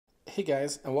Hey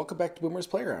guys, and welcome back to Boomer's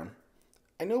Playground.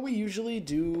 I know we usually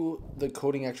do the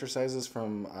coding exercises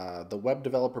from the Web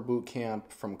Developer Bootcamp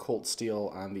from Colt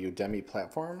Steel on the Udemy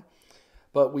platform,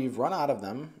 but we've run out of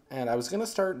them, and I was going to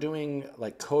start doing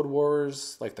like Code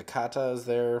Wars, like the katas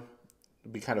there.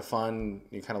 It'd be kind of fun.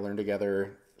 You kind of learn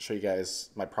together, show you guys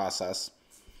my process.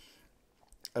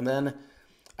 And then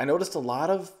I noticed a lot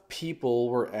of people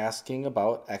were asking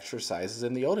about exercises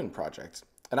in the Odin Project.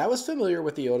 And I was familiar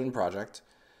with the Odin Project,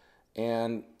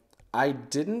 and I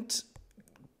didn't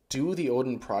do the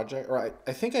Odin Project, or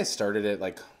I think I started it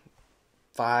like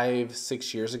 5,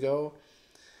 6 years ago,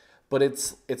 but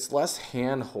it's less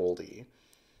hand-holdy.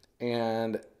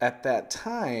 And at that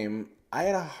time, I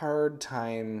had a hard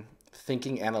time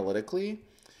thinking analytically.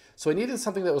 So I needed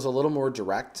something that was a little more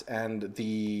direct, and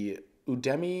the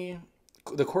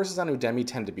courses on Udemy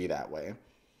tend to be that way.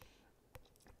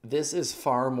 This is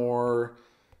far more,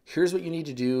 here's what you need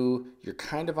to do, you're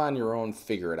kind of on your own,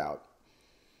 figure it out.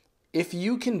 If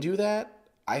you can do that,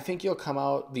 I think you'll come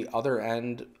out the other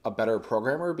end a better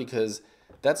programmer, because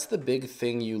that's the big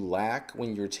thing you lack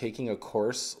when you're taking a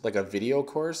course, like a video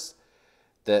course,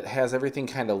 that has everything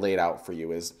kind of laid out for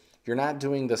you. Is you're not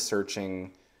doing the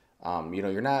searching,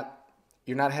 you're not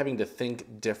having to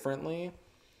think differently.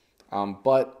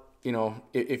 But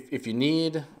if you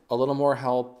need a little more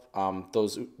help,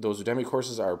 those Udemy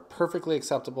courses are perfectly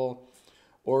acceptable.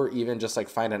 Or even just like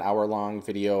find an hour-long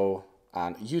video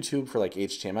on YouTube for like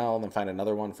HTML, and then find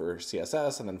another one for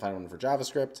CSS, and then find one for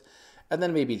JavaScript, and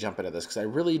then maybe jump into this, because I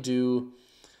really do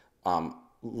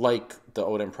like the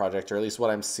Odin project, or at least what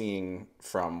I'm seeing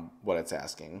from what it's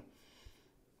asking.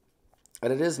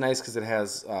 And it is nice because it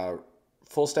has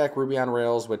full stack Ruby on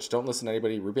Rails, which, don't listen to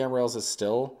anybody, Ruby on Rails is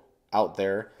still out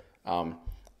there.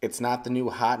 It's not the new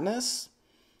hotness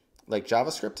like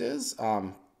JavaScript is,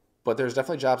 but there's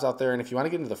definitely jobs out there. And if you want to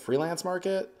get into the freelance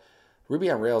market, Ruby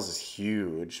on Rails is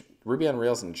huge. Ruby on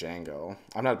Rails and Django.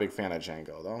 I'm not a big fan of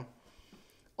Django, though.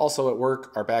 Also, at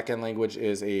work, our backend language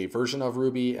is a version of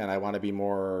Ruby, and I want to be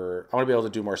able to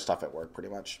do more stuff at work, pretty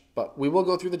much. But we will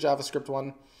go through the JavaScript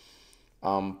one.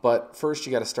 But first,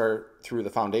 you got to start through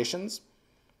the foundations.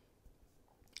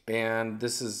 And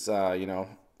this is,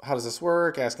 how does this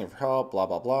work? Asking for help, blah,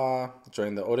 blah, blah.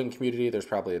 Join the Odin community. There's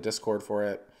probably a Discord for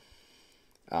it.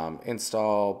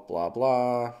 Install, blah,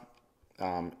 blah.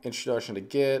 Introduction to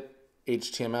Git,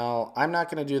 HTML. I'm not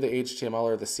going to do the HTML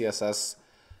or the CSS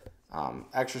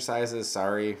exercises.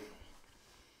 Sorry.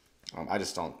 I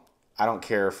don't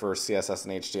care for CSS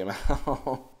and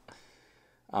HTML.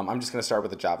 I'm just going to start with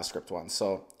the JavaScript one.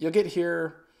 So you'll get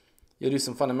here, you'll do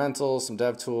some fundamentals, some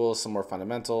dev tools, some more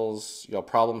fundamentals. You'll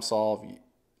problem solve,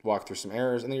 walk through some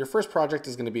errors, and then your first project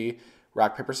is going to be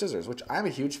rock, paper, scissors, which I'm a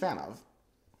huge fan of.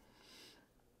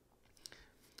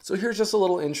 So here's just a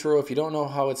little intro. If you don't know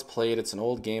how it's played, it's an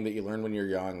old game that you learned when you're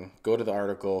young. Go to the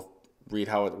article, read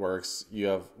how it works. You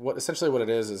have essentially what it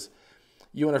is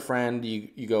you and a friend,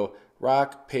 you go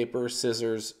rock, paper,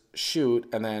 scissors, shoot,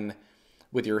 and then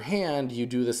with your hand, you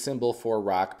do the symbol for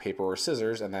rock, paper, or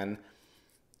scissors, and then,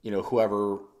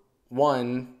 whoever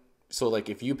won. So like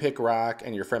if you pick rock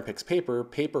and your friend picks paper,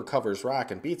 paper covers rock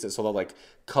and beats it. So they'll like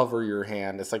cover your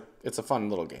hand. It's a fun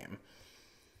little game.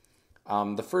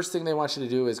 The first thing they want you to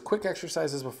do is quick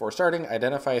exercises before starting.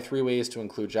 Identify 3 ways to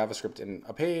include JavaScript in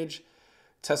a page.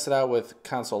 Test it out with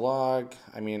console log.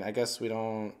 I guess we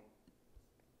don't.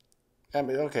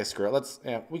 Okay, screw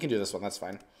it. We can do this one. That's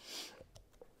fine.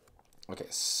 Okay,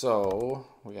 so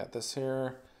we got this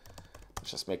here.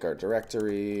 Let's just make our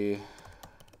directory. And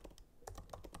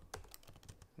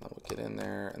then we'll get in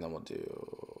there, and then we'll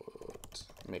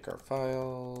make our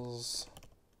files.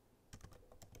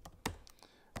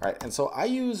 All right, and so I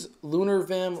use Lunar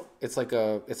Vim. It's like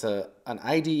an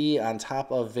IDE on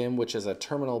top of Vim, which is a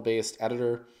terminal-based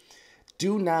editor.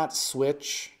 Do not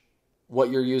switch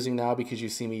what you're using now because you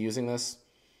see me using this.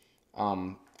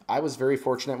 I was very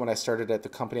fortunate when I started at the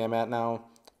company I'm at now.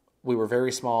 We were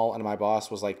very small, and my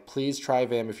boss was like, please try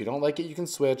Vim. If you don't like it, you can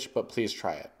switch, but please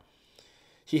try it.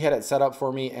 He had it set up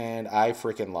for me, and I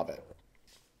freaking love it.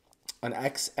 An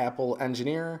ex-Apple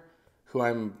engineer who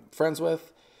I'm friends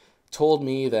with told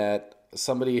me that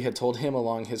somebody had told him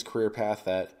along his career path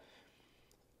that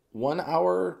 1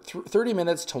 hour, 30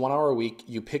 minutes to 1 hour a week,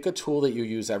 you pick a tool that you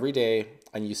use every day,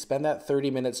 and you spend that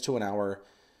 30 minutes to an hour,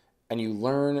 and you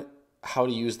learn how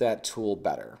to use that tool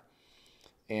better.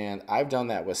 And I've done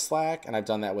that with Slack, and I've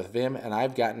done that with Vim, and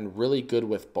I've gotten really good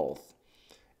with both.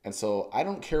 And so I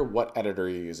don't care what editor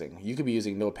you're using. You could be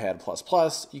using Notepad++,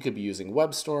 you could be using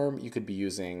WebStorm, you could be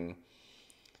using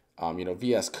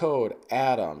VS Code,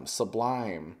 Atom,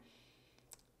 Sublime.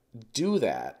 do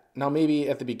that. Now, maybe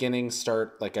at the beginning,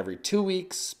 start like every 2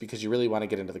 weeks because you really want to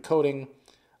get into the coding.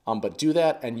 But do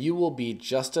that, and you will be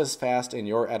just as fast in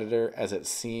your editor as it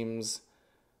seems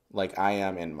like I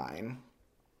am in mine.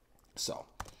 So,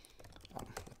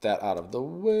 with that out of the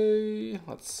way,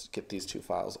 let's get these two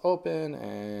files open.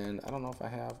 And I don't know if I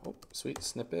have, oh, sweet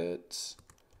snippet.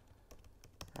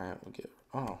 All right, we'll get,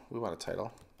 oh, we want a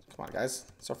title. Come on,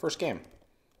 guys. It's our first game.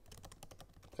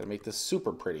 Gotta make this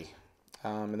super pretty.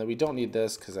 And then we don't need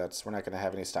this because we're not going to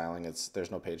have any styling.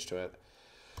 There's no page to it.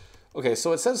 Okay,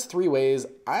 so it says 3 ways.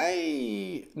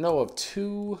 I know of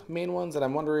 2 main ones, and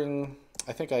I'm wondering,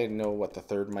 I think I know what the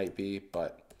third might be,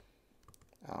 but,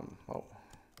 oh.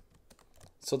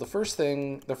 So the first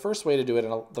way to do it,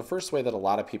 and the first way that a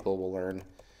lot of people will learn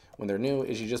when they're new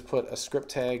is you just put a script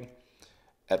tag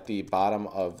at the bottom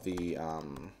of the,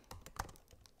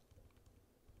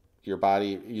 your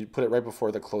body. You put it right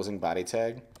before the closing body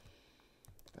tag,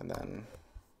 and then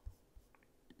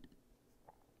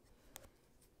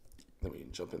we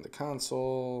can jump in the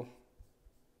console,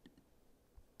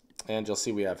 and you'll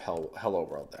see we have hello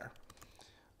world there.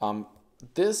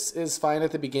 This is fine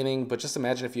at the beginning, but just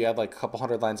imagine if you had like a couple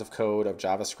hundred lines of code of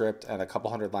JavaScript and a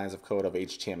couple hundred lines of code of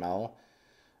HTML,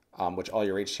 which all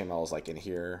your HTML is like in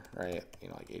here, right? You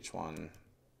know, like H1,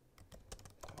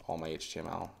 all my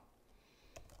HTML.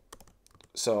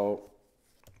 So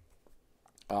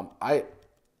I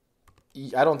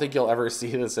don't think you'll ever see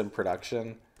this in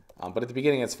production. But at the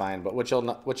beginning, it's fine. But what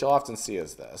you'll often see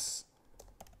is this.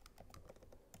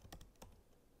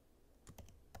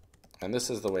 And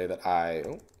this is the way that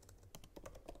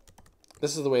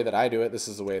this is the way that I do it. This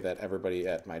is the way that everybody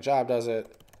at my job does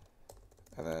it.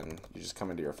 And then you just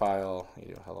come into your file,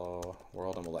 you do hello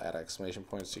world, and we'll add exclamation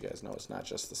points so you guys know it's not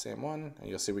just the same one. And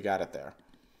you'll see we got it there.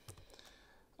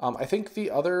 I think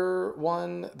the other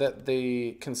one that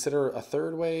they consider a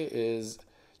third way is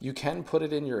you can put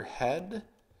it in your head.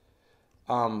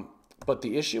 But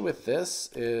the issue with this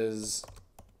is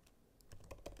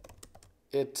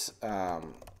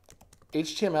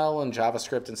HTML and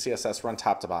JavaScript and CSS run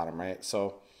top to bottom, right?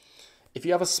 So if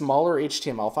you have a smaller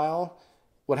HTML file,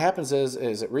 what happens is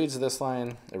it reads this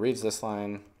line, it reads this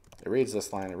line, it reads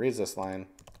this line, it reads this line,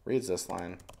 reads this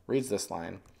line, reads this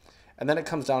line, and then it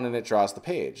comes down and it draws the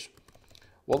page.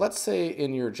 Well, let's say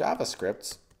in your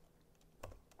JavaScript,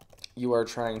 you are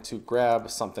trying to grab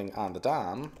something on the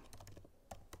DOM,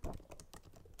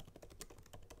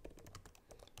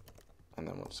 and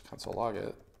then we'll just console log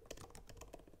it.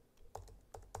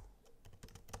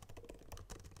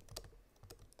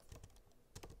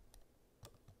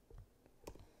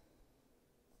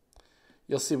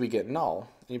 You'll see we get null.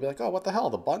 And you'll be like, oh, what the hell?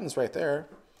 The button's right there.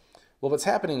 Well, what's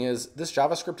happening is this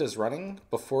JavaScript is running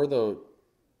before the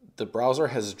browser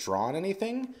has drawn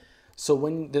anything. So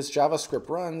when this JavaScript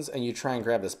runs and you try and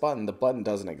grab this button, the button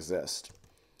doesn't exist.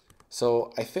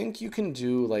 So I think you can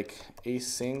do like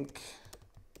async.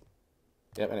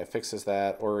 Yep, and it fixes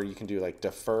that. Or you can do like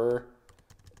defer.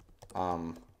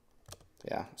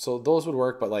 Yeah, so those would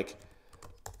work. But like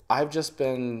I've just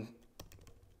been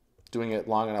doing it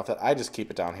long enough that I just keep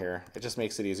it down here. It just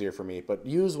makes it easier for me. But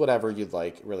use whatever you'd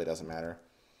like. It really doesn't matter.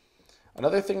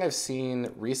 Another thing I've seen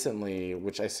recently,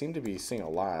 which I seem to be seeing a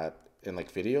lot in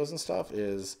like videos and stuff,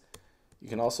 is you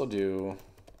can also do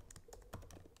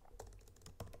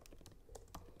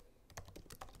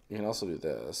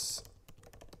this.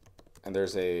 And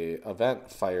there's a event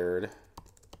fired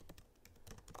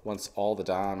once all the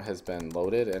DOM has been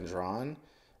loaded and drawn.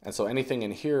 And so anything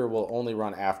in here will only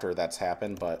run after that's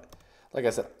happened. But like I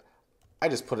said, I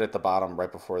just put it at the bottom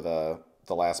right before the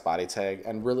last body tag.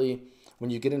 And really, when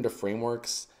you get into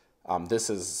frameworks, this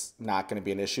is not going to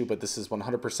be an issue, but this is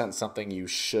 100% something you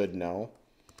should know.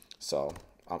 So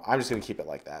I'm just going to keep it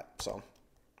like that. So,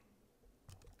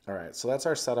 all right, so that's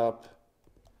our setup.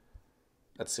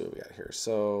 Let's see what we got here.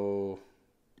 So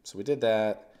we did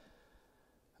that.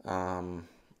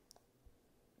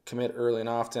 Commit early and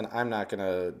often. I'm not going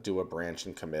to do a branch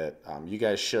and commit. You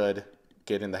guys should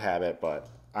get in the habit, but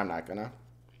I'm not going to. All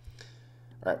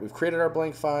right, we've created our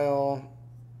blank file.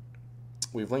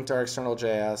 We've linked our external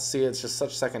JS. See, it's just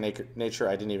such second nature,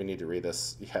 I didn't even need to read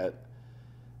this yet.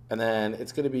 And then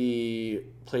it's going to be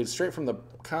played straight from the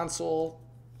console,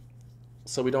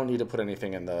 so we don't need to put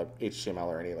anything in the HTML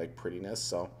or any like prettiness.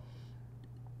 So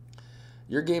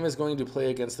your game is going to play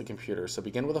against the computer. So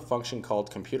begin with a function called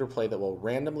computer play that will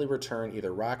randomly return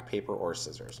either rock, paper, or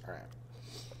scissors. All right.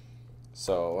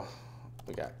 So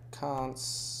we got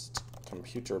const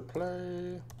computer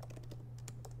play.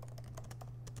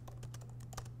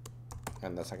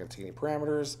 And that's not going to take any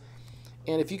parameters.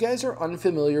 And if you guys are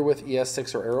unfamiliar with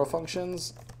ES6 or arrow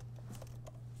functions,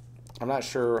 I'm not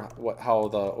sure how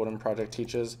the Odin Project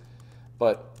teaches,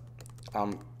 but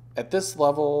at this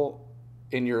level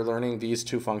in your learning, these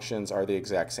two functions are the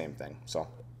exact same thing. So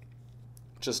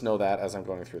just know that as I'm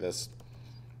going through this.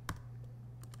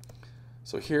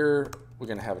 So here we're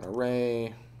going to have an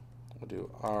array. We'll do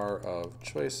R of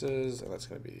choices, and that's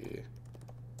going to be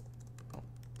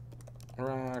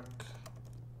rock.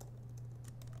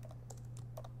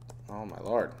 Oh my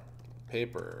lord.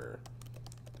 Paper.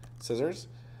 Scissors.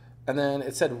 And then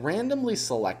it said randomly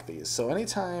select these. So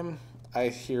anytime I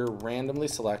hear randomly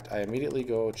select, I immediately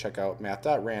go check out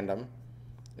math.random.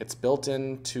 It's built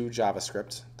into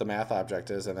JavaScript, the math object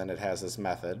is, and then it has this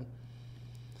method.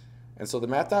 And so the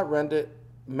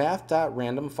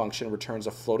math.random function returns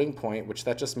a floating point, which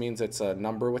that just means it's a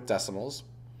number with decimals.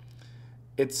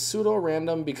 It's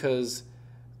pseudo-random because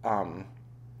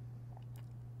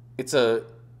it's a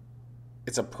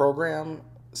program,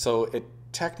 so it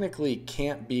technically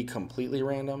can't be completely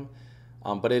random,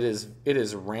 but it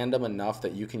is random enough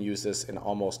that you can use this in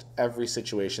almost every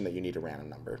situation that you need a random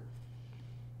number.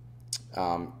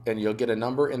 And you'll get a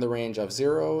number in the range of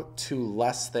 0 to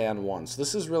less than 1. So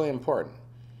this is really important.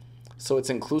 So it's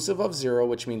inclusive of 0,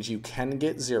 which means you can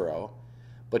get 0,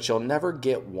 but you'll never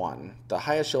get 1. The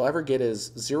highest you'll ever get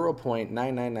is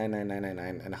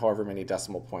 0.9999999, and however many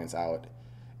decimal points out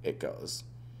it goes.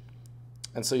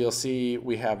 And so you'll see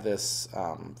we have this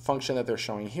function that they're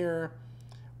showing here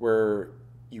where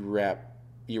you wrap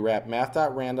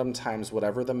math.random times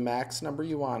whatever the max number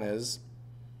you want is,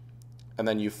 and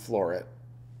then you floor it.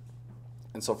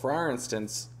 And so for our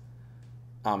instance,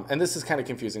 and this is kind of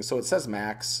confusing, so it says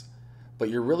max, but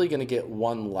you're really going to get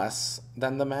 1 less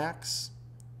than the max.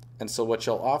 And so what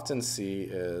you'll often see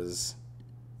is,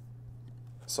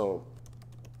 so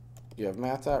you have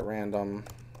math.random,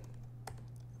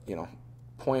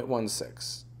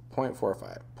 0.16,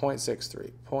 0.45,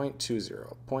 0.63,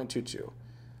 0.20, 0.22,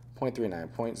 0.39,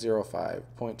 0.05,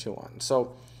 0.21.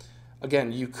 So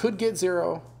again, you could get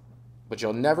 0, but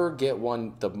you'll never get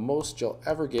 1. The most you'll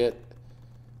ever get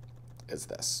is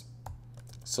this.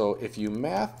 So if you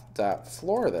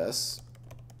math.floor this,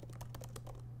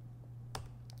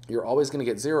 you're always going to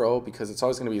get 0 because it's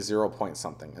always going to be 0 point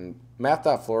something. And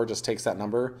math.floor just takes that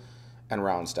number and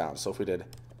rounds down. So if we did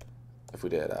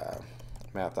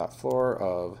math.floor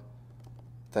of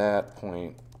that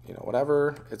point,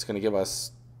 whatever, it's going to give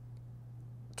us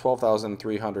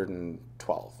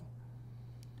 12,312.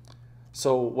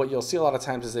 So what you'll see a lot of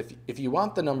times is if you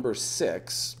want the number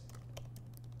 6,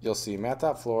 you'll see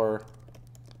math.floor,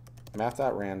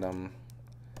 math.random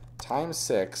times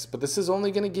 6, but this is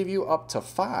only going to give you up to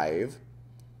 5,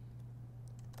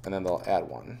 and then they'll add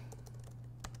 1.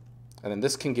 And then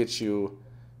this can get you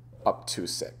up to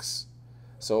 6.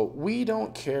 So we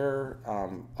don't care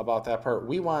about that part.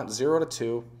 We want 0 to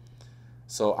 2.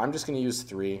 So I'm just going to use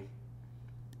 3.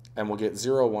 And we'll get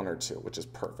 0, 1, or 2, which is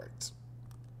perfect.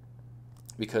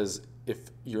 Because if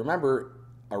you remember,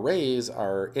 arrays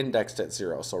are indexed at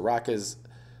 0. So rock is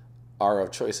R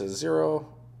of choice is 0.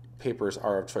 Paper is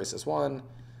R of choice is 1.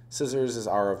 Scissors is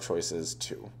R of choice is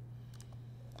 2.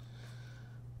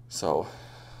 So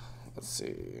let's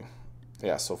see.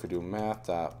 Yeah, so if we do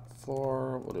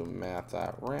math.floor, we'll do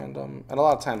math.random. And a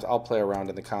lot of times I'll play around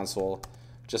in the console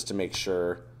just to make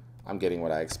sure I'm getting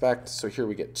what I expect. So here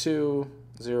we get 2,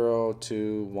 0,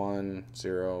 2, 1,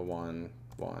 0, 1,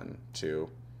 1, 2.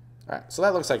 All right, so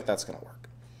that looks like that's going to work.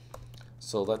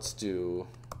 So we'll do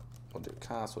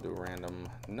const, we'll do random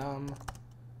num.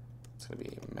 It's going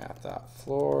to be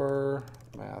math.floor,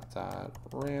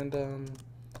 math.random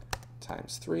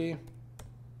times 3.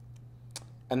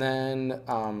 And then,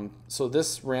 so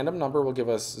this random number will give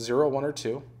us 0, 1, or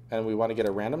 2, and we want to get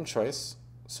a random choice.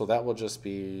 So that will just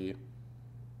be,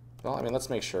 well, I mean, let's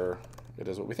make sure it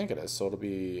is what we think it is. So it'll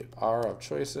be R of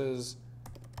choices,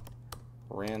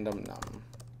 random num.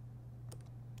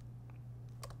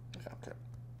 Yeah, okay.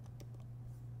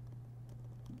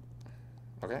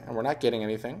 Okay, and we're not getting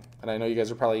anything. And I know you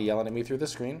guys are probably yelling at me through the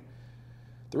screen.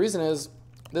 The reason is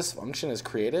this function is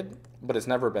created, but it's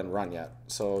never been run yet.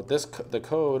 So the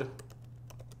code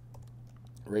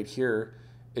right here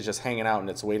is just hanging out and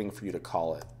it's waiting for you to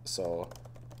call it. So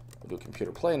we'll do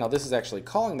computer play. Now this is actually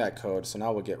calling that code. So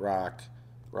now we'll get rock,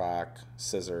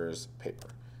 scissors, paper.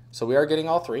 So we are getting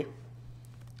all 3.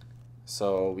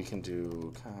 So we can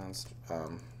do const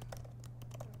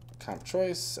comp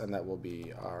choice, and that will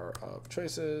be R of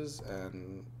choices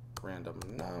and random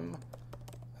num,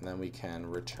 and then we can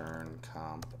return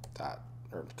comp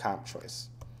choice.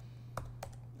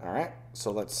 All right,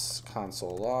 so let's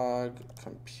console log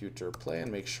computer play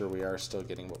and make sure we are still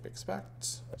getting what we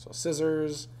expect. So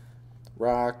scissors,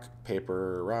 rock,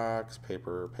 paper, rocks,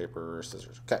 paper, paper,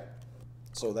 scissors. Okay,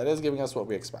 so that is giving us what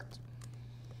we expect.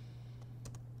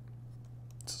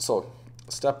 So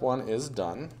step 1 is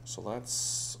done. So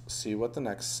let's see what the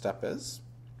next step is.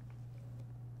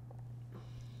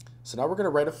 So now we're going to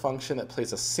write a function that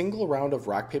plays a single round of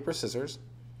rock, paper, scissors.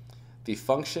 The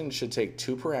function should take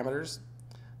 2 parameters,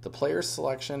 the player's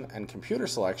selection and computer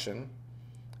selection,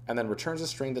 and then returns a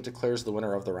string that declares the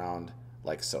winner of the round,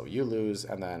 like so. You lose,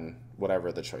 and then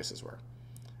whatever the choices were.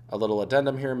 A little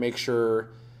addendum here, make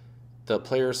sure the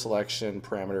player selection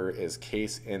parameter is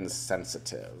case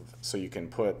insensitive, so you can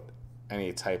put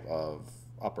any type of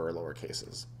upper or lower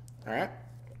cases. All right?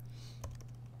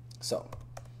 So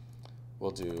we'll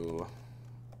do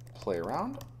play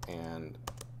around, and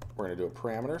we're going to do a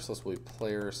parameter. So this will be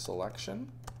player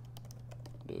selection,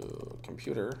 do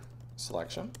computer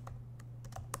selection.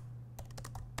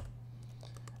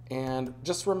 And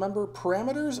just remember,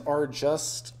 parameters are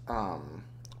just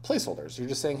placeholders. You're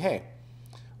just saying, hey,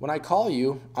 when I call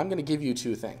you, I'm going to give you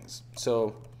 2 things.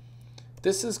 So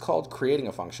this is called creating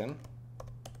a function.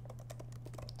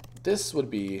 This would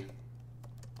be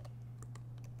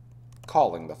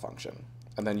calling the function.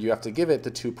 And then you have to give it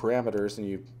the 2 parameters, and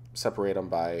you separate them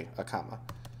by a comma.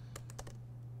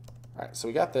 All right, so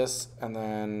we got this, and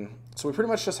then, so we pretty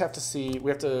much just have to see, we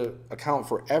have to account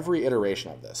for every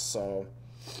iteration of this. So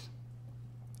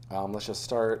let's just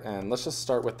start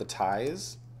with the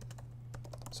ties.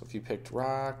 So if you picked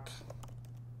rock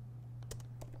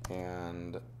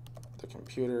and the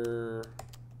computer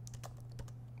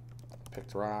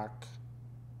picked rock,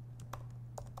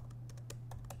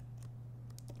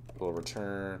 we'll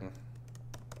return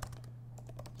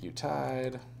you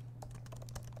tied,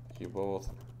 you both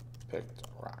picked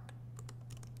rock.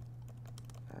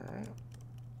 All right.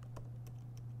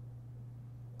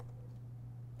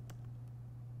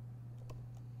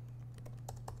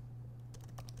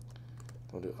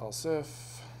 We'll do else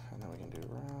if, and then we can do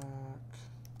rock.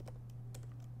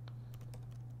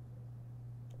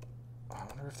 I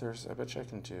wonder if there's, I bet you I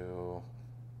can do,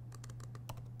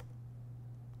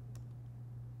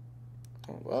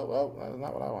 oh, well, that's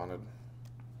not what I wanted.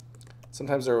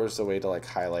 Sometimes there was a way to like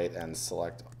highlight and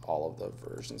select all of the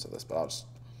versions of this, but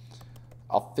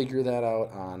I'll figure that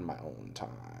out on my own time.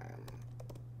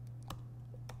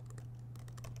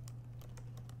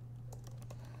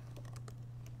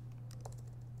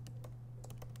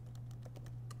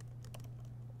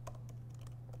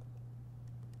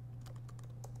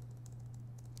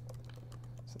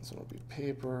 This one will be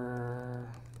paper.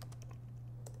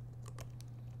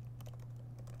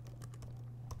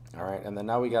 All right, and then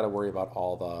now we got to worry about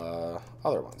all the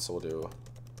other ones. So we'll do,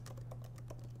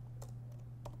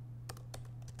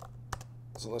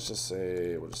 so let's just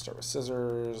say we'll just start with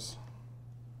scissors.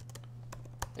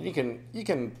 And you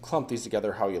can clump these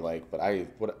together how you like, but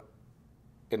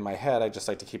in my head I just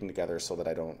like to keep them together so that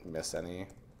I don't miss any.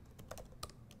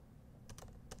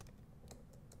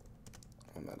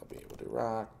 And that'll be, we'll do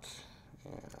rock,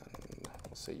 and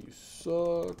we'll say you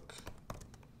suck,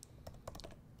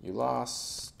 you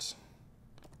lost,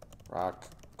 rock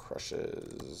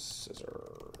crushes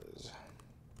scissors.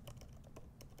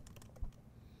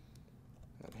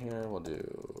 And here we'll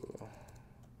do,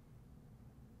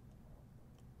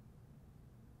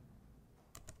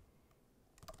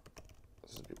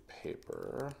 this will be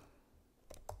paper,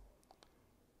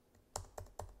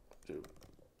 do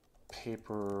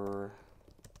paper,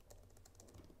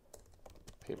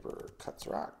 paper cuts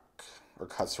rock, or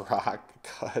cuts rock,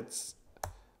 cuts,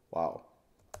 wow.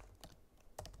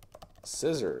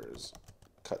 Scissors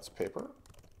cuts paper.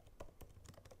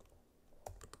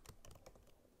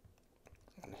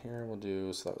 And here we'll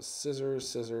do, so that was scissors,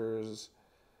 scissors.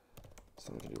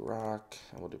 So then we can do rock,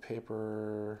 and we'll do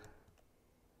paper.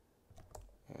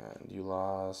 And you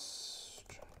lost,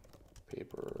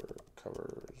 paper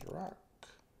covers rock.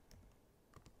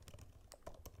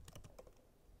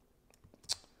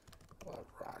 We'll have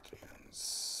rock and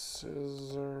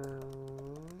scissors.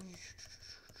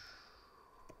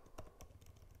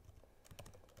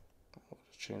 We'll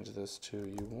change this to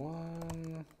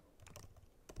U1.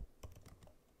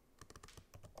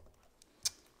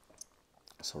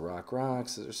 So rock, rock,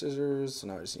 scissors, scissors. So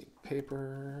now I just need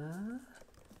paper.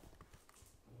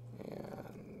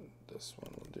 And this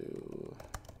one will do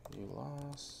you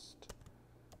lost,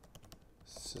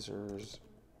 scissors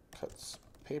cuts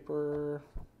paper.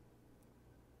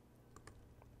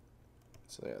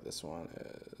 So yeah, this one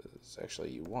is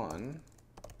actually U1.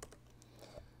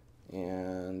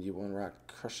 And U1 rock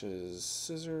crushes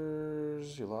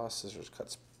scissors, you lost, scissors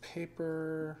cuts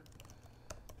paper.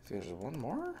 I think there's one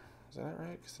more, is that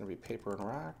right? It's gonna be paper and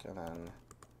rock, and then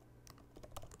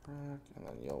rock, and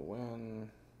then you'll win.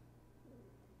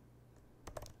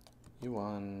 You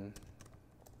won.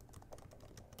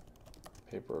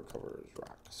 Paper covers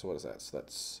rock. So what is that? So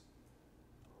that's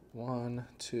 1,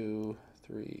 2,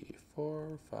 3,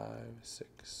 4, 5, 6,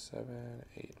 7,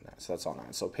 8, 9. So that's all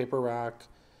 9. So paper, rock,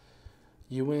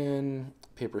 you win.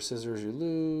 Paper, scissors, you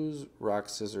lose. Rock,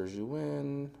 scissors, you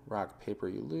win. Rock, paper,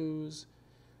 you lose.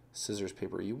 Scissors,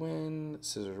 paper, you win.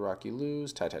 Scissors, rock, you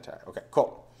lose. Tie, tie, tie. Okay,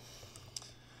 cool.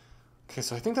 Okay,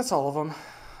 so I think that's all of them.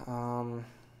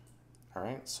 All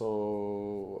right,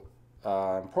 so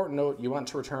important note, you want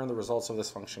to return the results of this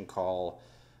function call,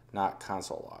 not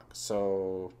console log.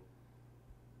 So,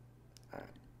 all right,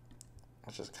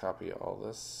 let's just copy all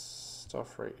this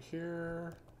stuff right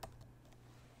here.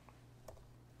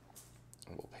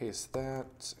 And we'll paste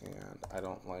that, and I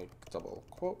don't like double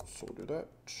quotes, so we'll do that.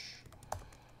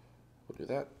 We'll do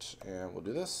that, and we'll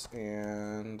do this,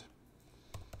 and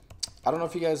I don't know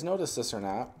if you guys noticed this or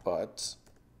not, but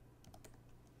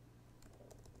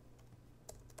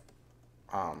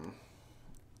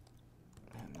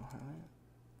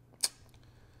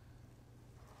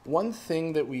one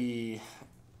thing that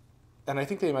and I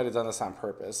think they might have done this on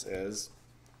purpose, is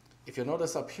if you'll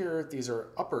notice up here, these are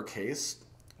uppercase,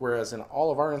 whereas in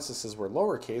all of our instances we're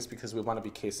lowercase because we want to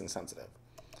be case insensitive.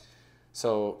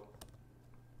 So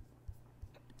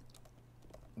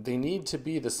they need to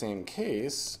be the same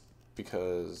case,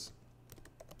 because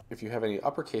if you have any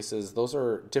uppercases, those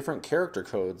are different character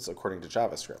codes according to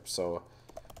JavaScript. So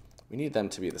we need them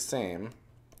to be the same.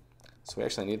 So we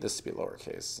actually need this to be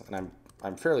lowercase. And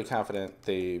I'm fairly confident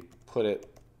they put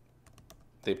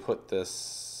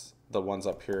the ones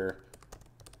up here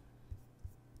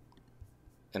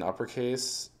in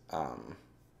uppercase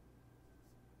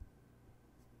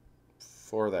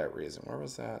for that reason. Where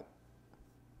was that?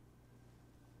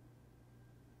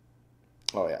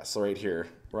 Oh yeah, so right here,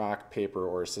 rock, paper,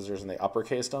 or scissors, and they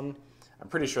uppercased them. I'm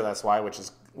pretty sure that's why, which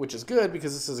is good,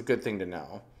 because this is a good thing to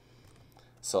know.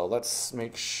 So let's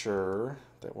make sure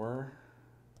that we're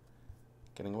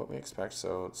getting what we expect.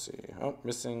 So let's see. Oh,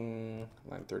 missing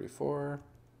line 34.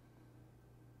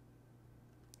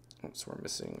 Oops, we're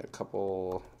missing a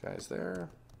couple guys there.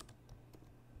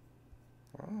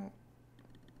 All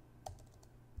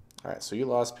right, so you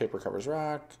lost, paper covers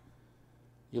rock.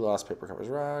 You lost, paper covers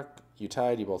rock. You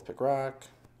tied, you both pick rock.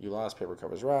 You lost, paper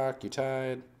covers rock. You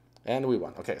tied, and we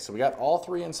won. Okay, so we got all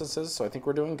 3 instances, so I think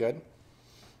we're doing good.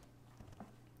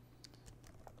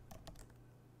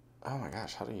 Oh my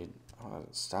gosh, how do you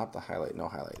stop the highlight, no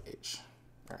highlight H?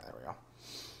 All right, there we go.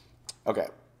 Okay.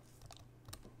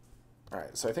 All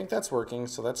right, so I think that's working,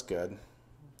 so that's good.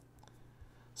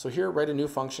 So here, write a new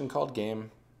function called game.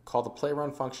 Call the play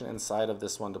run function inside of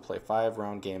this one to play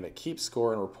 5-round game that keeps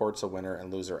score and reports a winner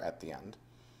and loser at the end.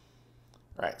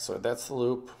 All right, so that's the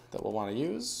loop that we'll want to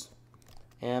use.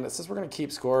 And it says we're going to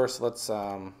keep score, so let's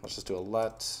just do a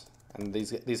let. And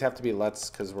these have to be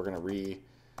lets because we're going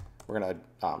to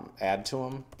add to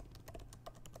them.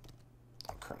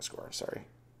 Oh, current score, sorry.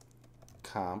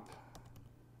 Comp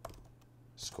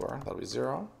score, that'll be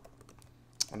 0.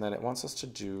 And then it wants us to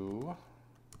do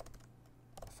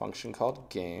a function called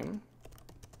game.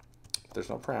 There's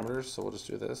no parameters, so we'll just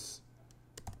do this.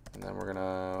 And then we're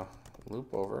gonna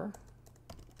loop over.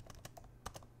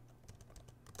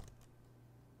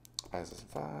 I is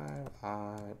 5,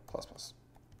 I plus plus.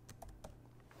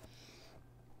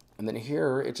 And then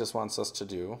here, it just wants us to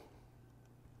do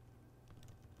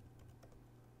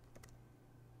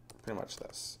pretty much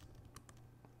this.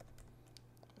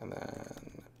 And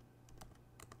then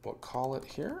we'll call it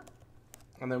here.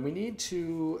 And then we need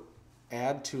to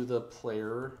add to the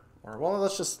player, or well,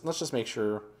 let's just make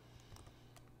sure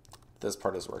this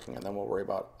part is working, and then we'll worry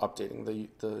about updating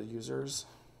the users.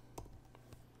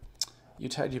 You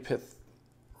tied, you pith,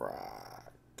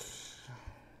 rock.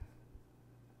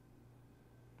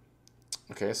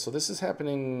 Okay, so this is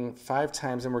happening 5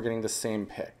 times and we're getting the same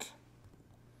pick.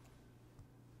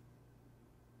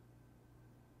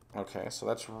 Okay, so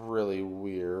that's really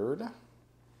weird.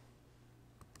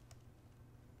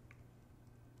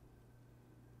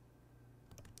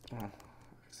 Oh, I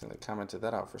accidentally commented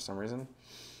that out for some reason.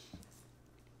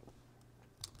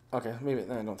 Okay, maybe,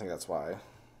 I don't think that's why.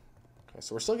 Okay,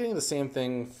 so we're still getting the same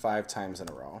thing 5 times in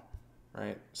a row,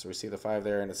 right? So we see the 5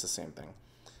 there and it's the same thing.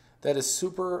 That is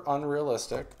super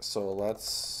unrealistic, so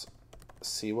let's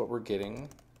see what we're getting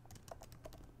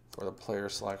for the player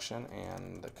selection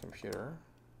and the computer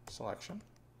selection.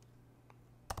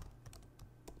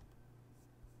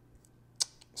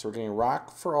 So we're getting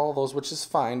rock for all those, which is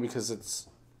fine because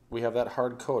we have that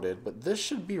hard coded, but this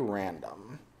should be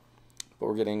random. But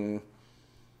we're getting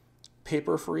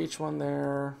paper for each one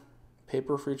there,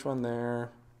 paper for each one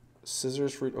there,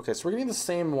 scissors for each. Okay, so we're getting the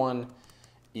same one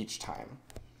each time.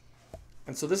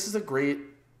 And so this is a great,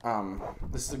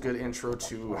 this is a good intro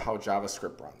to how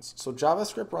JavaScript runs. So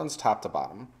JavaScript runs top to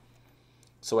bottom.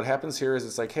 So what happens here is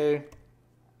it's like, hey,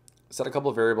 set a couple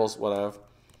of variables, whatever.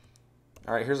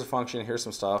 All right, here's a function, here's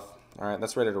some stuff. All right,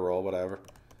 that's ready to roll, whatever.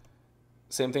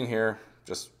 Same thing here,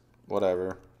 just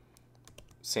whatever.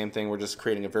 Same thing, we're just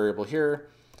creating a variable here.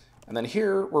 And then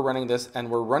here, we're running this, and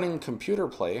we're running computer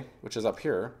play, which is up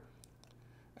here.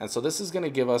 And so this is going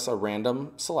to give us a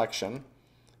random selection,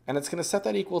 and it's going to set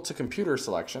that equal to computer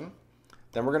selection.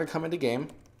 Then we're going to come into game.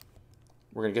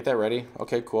 We're going to get that ready.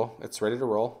 Okay, cool. It's ready to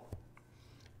roll.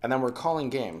 And then we're calling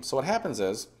game. So what happens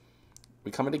is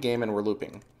we come into game and we're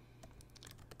looping.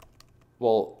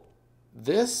 Well,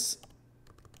 this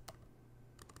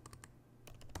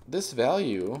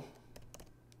value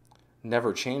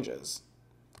never changes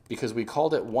because we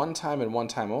called it one time and one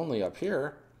time only up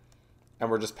here, and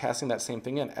we're just passing that same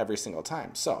thing in every single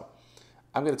time. So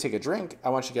I'm going to take a drink. I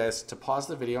want you guys to pause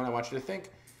the video, and I want you to think,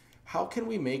 how can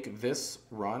we make this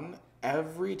run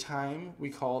every time we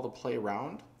call the play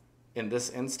round in this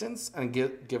instance and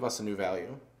give us a new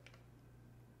value?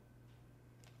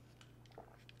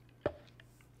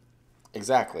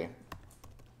 Exactly.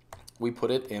 We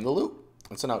put it in the loop.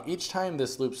 And so now each time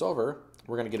this loops over,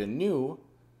 we're going to get a new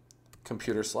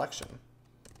computer selection.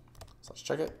 So let's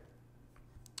check it.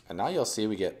 And now you'll see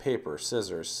we get paper,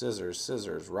 scissors, scissors,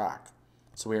 scissors, rock.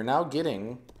 So we are now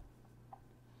getting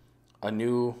a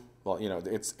new, well, you know,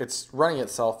 it's running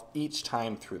itself each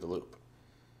time through the loop.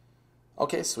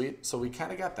 Okay, sweet. So we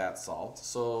kind of got that solved.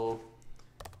 So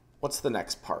what's the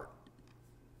next part?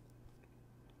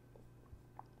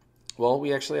 Well,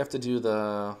 we actually have to do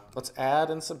let's add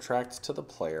and subtract to the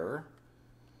player.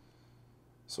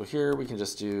 So here we can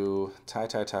just do tie,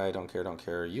 don't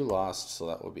care, you lost. So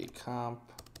that will be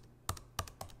comp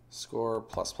score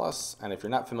plus plus. And if you're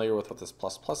not familiar with what this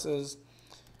plus plus is,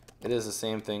 it is the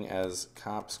same thing as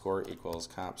comp score equals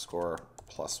comp score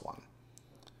plus 1.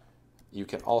 You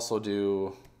can also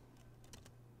do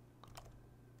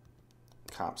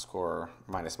comp score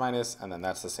minus minus, and then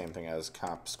that's the same thing as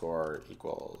comp score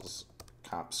equals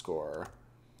comp score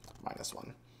minus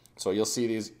 1. So you'll see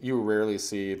these, you rarely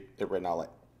see it written out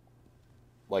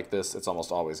like this. It's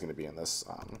almost always going to be in this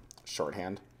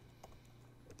shorthand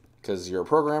because you're a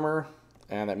programmer,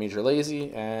 and that means you're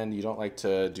lazy and you don't like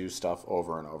to do stuff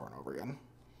over and over and over again.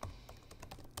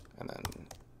 And then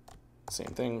same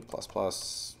thing, plus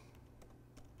plus.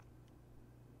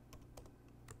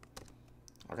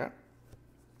 Okay.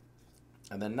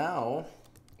 And then now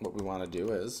what we want to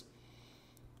do is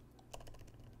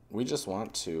we just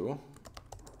want to,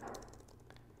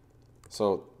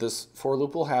 so this for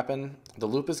loop will happen, the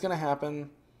loop is going to happen,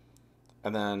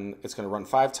 and then it's going to run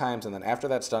 5 times, and then after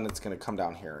that's done, it's going to come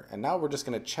down here. And now we're just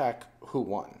going to check who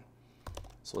won.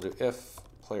 So we'll do if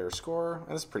player score,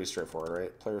 and this is pretty straightforward,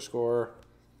 right? Player score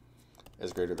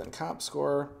is greater than comp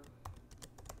score.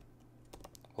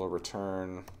 We'll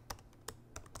return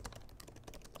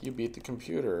you beat the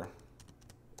computer.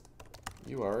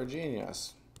 You are a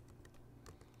genius.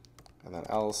 And then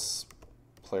else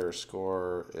player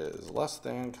score is less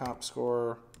than comp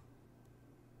score.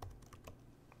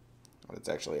 It's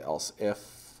actually else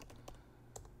if.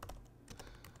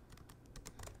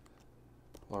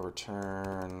 We'll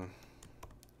return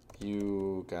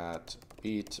you got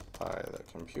beat by the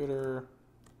computer.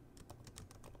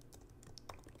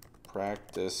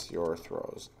 Practice your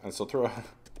throws. And so throw,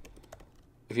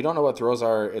 if you don't know what throws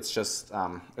are, it's just,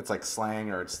 it's like slang,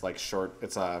 or it's like short,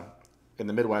 it's in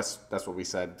the Midwest, that's what we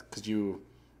said, because you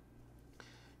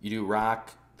do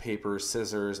rock, paper,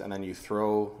 scissors, and then you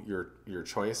throw your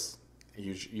choice.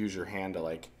 Use your hand to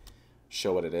like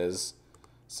show what it is.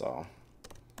 So,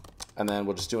 and then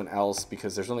we'll just do an else,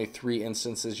 because there's only 3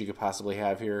 instances you could possibly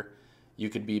have here. You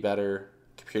could be better,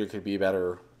 computer could be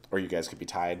better, or you guys could be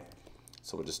tied.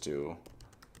 So we'll just do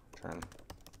turn.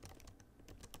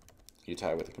 You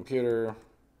tie with the computer.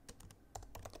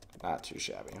 Not too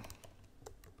shabby.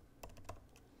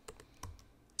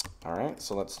 All right,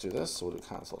 so let's do this. So we'll do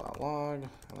console.log, and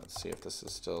let's see if this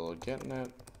is still getting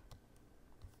it.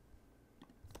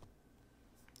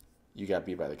 You got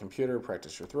beat by the computer.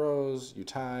 Practice your throws. You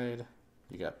tied.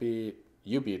 You got beat.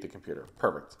 You beat the computer.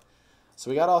 Perfect.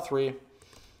 So we got all 3,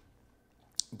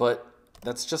 but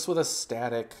that's just with a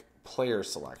static player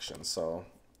selection. So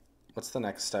what's the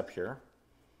next step here?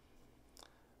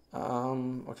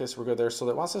 Okay, so we're good there. So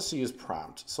that wants us to use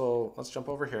prompt. So let's jump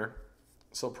over here.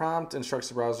 So prompt instructs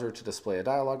the browser to display a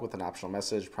dialog with an optional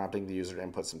message prompting the user to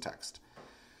input some text.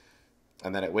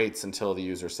 And then it waits until the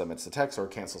user submits the text or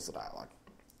cancels the dialog.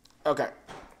 Okay.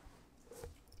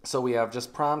 So we have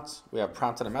just prompt, we have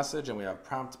prompt and a message, and we have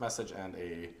prompt, message, and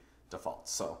a default.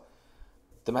 So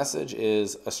the message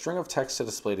is a string of text to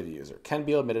display to the user. Can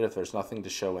be omitted if there's nothing to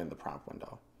show in the prompt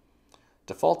window.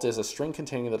 Default is a string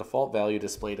containing the default value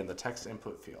displayed in the text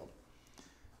input field.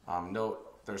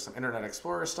 Note, there's some Internet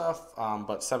Explorer stuff,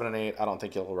 but 7 and 8, I don't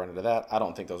think you'll run into that. I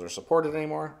don't think those are supported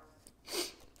anymore.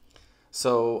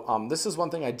 So this is one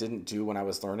thing I didn't do when I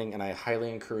was learning, and I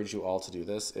highly encourage you all to do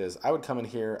this, is I would come in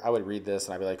here, I would read this,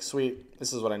 and I'd be like, sweet,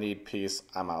 this is what I need, peace,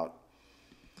 I'm out.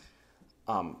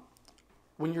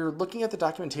 When you're looking at the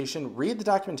documentation, read the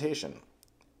documentation.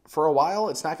 For a while,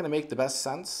 it's not going to make the best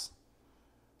sense,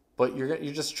 but you're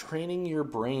just training your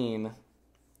brain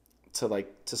to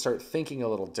start thinking a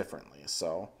little differently.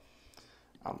 So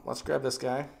let's grab this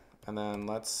guy, and then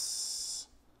let's,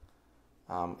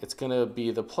 it's going to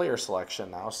be the player selection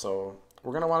now. So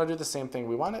we're going to want to do the same thing.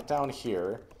 We want it down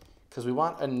here because we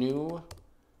want a new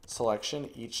selection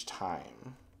each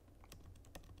time.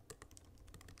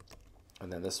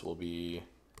 And then this will be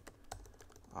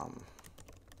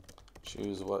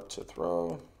choose what to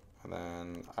throw. And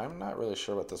then I'm not really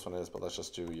sure what this one is, but let's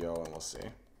just do yo and we'll see.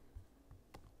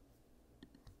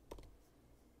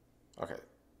 Okay,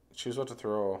 choose what to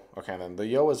throw. Okay, and then the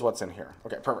yo is what's in here.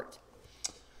 Okay, perfect.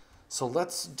 So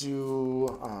let's do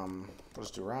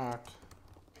rock,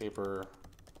 paper,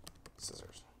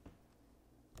 scissors.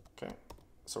 Okay,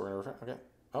 so we're gonna, okay.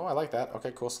 Oh, I like that.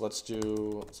 Okay, cool. So let's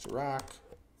do rock.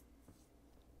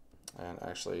 And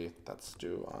actually, let's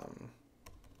do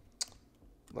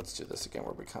this again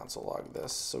where we console log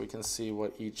this so we can see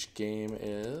what each game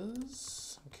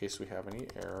is in case we have any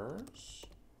errors.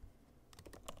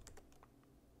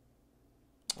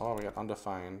 Oh, we got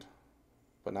undefined,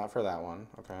 but not for that one.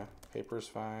 Okay, paper's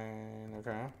fine.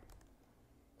 Okay,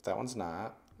 but that one's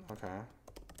not. Okay,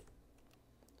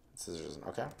 scissors.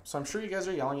 Okay, so I'm sure you guys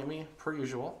are yelling at me per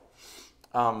usual.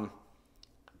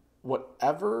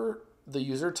 Whatever the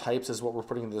user types is what we're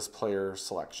putting into this player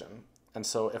selection. And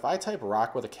so if I type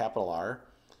rock with a capital R,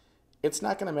 it's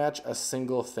not going to match a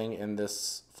single thing in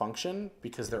this function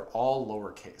because they're all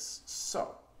lowercase.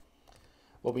 So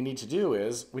what we need to do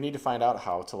is we need to find out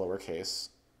how to lowercase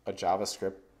a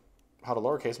JavaScript, how to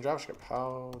lowercase in JavaScript.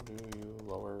 How do you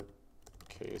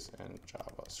lowercase in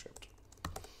JavaScript?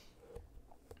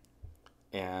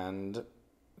 And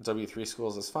W3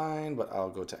 schools is fine, but I'll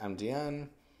go to MDN.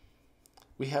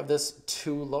 We have this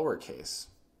to lowercase.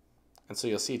 And so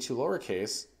you'll see to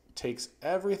lowercase takes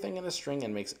everything in a string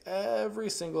and makes every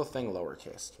single thing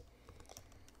lowercase.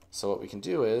 So what we can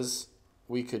do is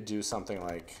we could do something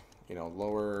like, you know,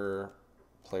 lower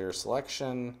player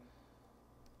selection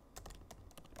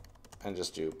and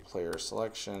just do player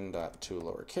selection dot to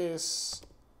lowercase.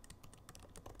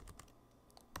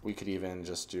 We could even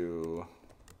just do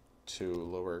to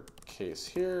lowercase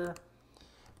here.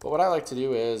 But what I like to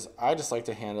do is I just like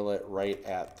to handle it right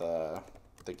at the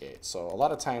gate. So a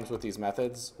lot of times with these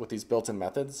methods, with these built-in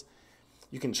methods,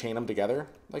 you can chain them together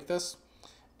like this.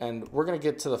 And we're going to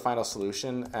get to the final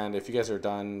solution. And if you guys are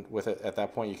done with it at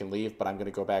that point, you can leave. But I'm going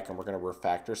to go back and we're going to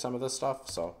refactor some of this stuff.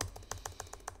 So,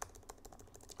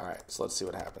 all right, so let's see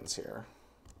what happens here.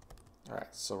 All right,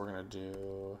 so we're going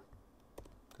to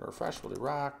refresh. We'll do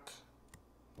rock.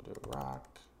 We'll do rock.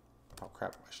 Oh,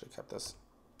 crap. I should have kept this.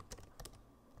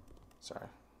 Sorry.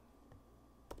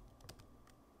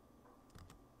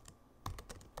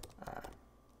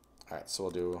 All right, so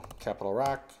we'll do capital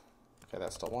rock. Okay,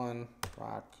 that's still one,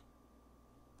 rock.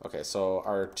 Okay, so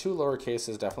our two lowercase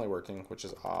is definitely working, which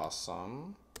is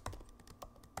awesome.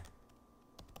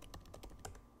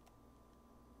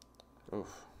 Oof.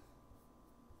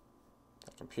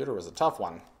 That computer was a tough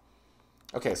one.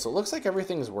 Okay, so it looks like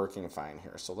everything's working fine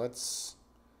here. So let's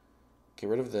get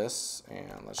rid of this,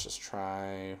 and let's just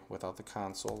try without the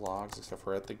console logs, except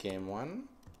for at the game one.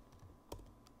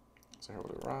 So here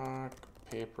we'll do rock,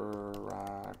 paper,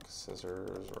 rock,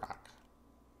 scissors, rock.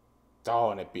 Oh,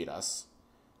 and it beat us.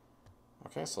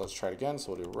 Okay, so let's try it again.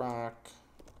 So we'll do rock,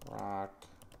 rock,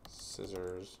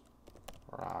 scissors,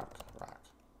 rock, rock.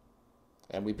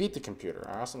 And we beat the computer.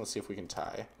 Awesome. Let's see if we can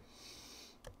tie.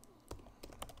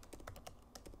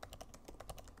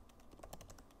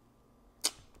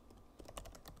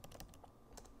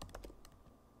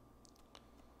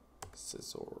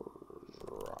 Scissors,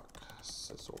 rock,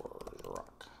 scissors, rock.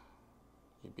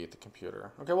 You beat the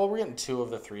computer. Okay, well, we're getting 2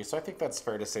 of the 3, so I think that's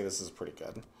fair to say this is pretty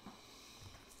good.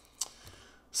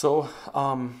 So,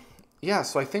 yeah,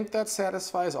 so I think that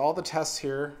satisfies all the tests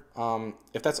here.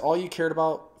 If that's all you cared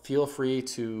about, feel free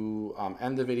to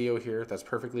end the video here. That's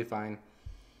perfectly fine.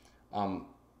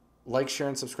 like, share,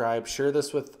 and subscribe. Share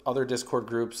this with other Discord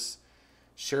groups.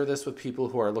 Share this with people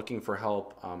who are looking for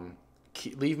help.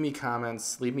 Leave me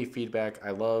comments. Leave me feedback.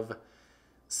 I love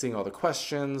seeing all the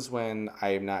questions when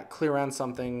I'm not clear on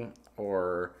something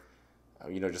or,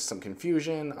 just some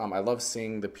confusion. I love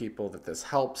seeing the people that this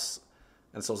helps.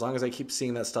 And so as long as I keep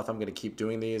seeing that stuff, I'm going to keep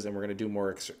doing these, and we're going to do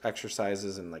more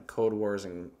exercises and like code wars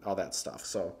and all that stuff.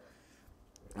 So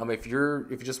if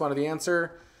you just wanted the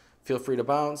answer, feel free to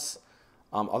bounce.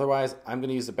 Otherwise, I'm going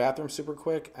to use the bathroom super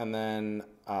quick, and then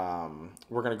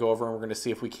we're going to go over and we're going to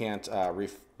see if we can't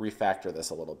refactor this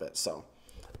a little bit. So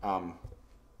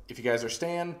if you guys are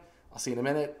staying, I'll see you in a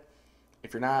minute.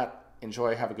 If you're not,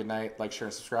 enjoy, have a good night, like, share,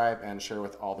 and subscribe, and share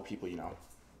with all the people you know.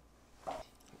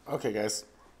 Okay, guys.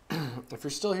 If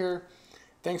you're still here,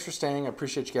 thanks for staying. I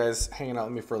appreciate you guys hanging out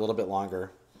with me for a little bit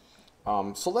longer.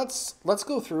 So let's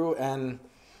go through, and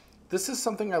this is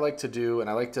something I like to do, and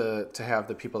I like to have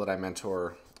the people that I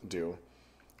mentor do.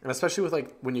 And especially with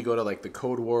like when you go to like the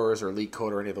Code Wars or Leak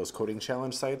Code or any of those coding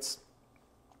challenge sites,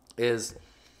 is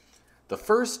the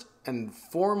first and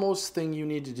foremost thing you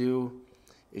need to do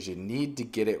is you need to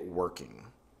get it working.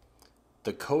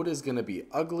 The code is going to be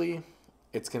ugly.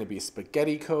 It's going to be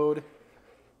spaghetti code.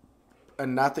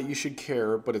 And not that you should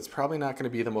care, but it's probably not going to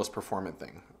be the most performant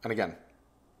thing. And again,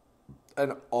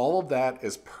 and all of that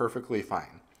is perfectly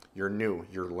fine. You're new,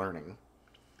 you're learning.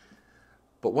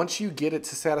 But once you get it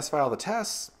to satisfy all the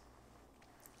tests,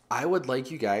 I would like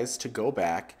you guys to go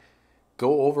back,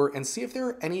 go over and see if there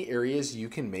are any areas you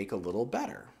can make a little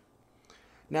better.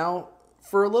 Now,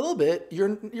 for a little bit,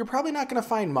 you're probably not going to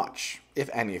find much, if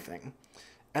anything.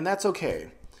 And that's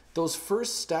okay. Those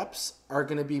first steps are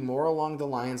going to be more along the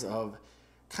lines of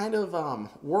kind of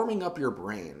warming up your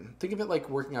brain. Think of it like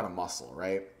working out a muscle,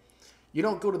 right? You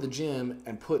don't go to the gym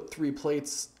and put 3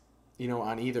 plates,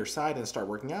 on either side and start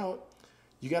working out.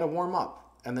 You got to warm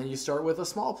up. And then you start with a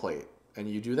small plate and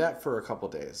you do that for a couple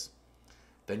days.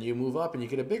 Then you move up and you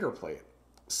get a bigger plate.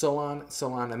 So on,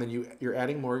 and then you're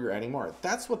adding more.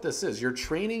 That's what this is. You're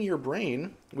training your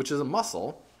brain, which is a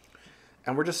muscle,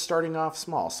 and we're just starting off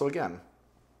small. So again,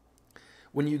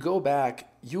 when you go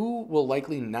back, you will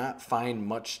likely not find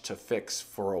much to fix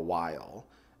for a while.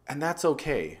 And that's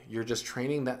okay. You're just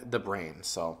training the brain.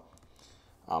 So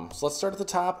let's start at the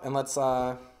top, and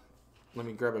let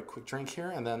me grab a quick drink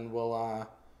here, and then we'll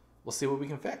see what we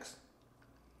can fix.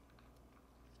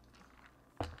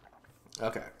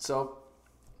 Okay, so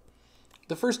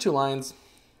the first 2 lines,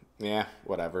 yeah,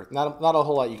 whatever. Not a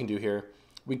whole lot you can do here.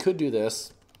 We could do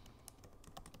this,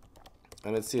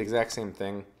 and it's the exact same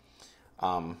thing.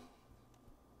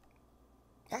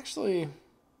 Actually,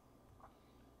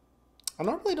 I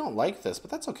normally don't like this,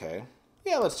 but that's okay.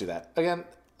 Yeah, let's do that. Again,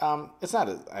 it's not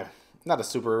a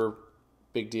super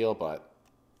big deal, but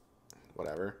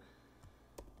whatever.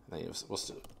 And then you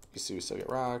see we still get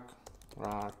rock.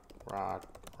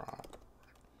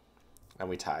 And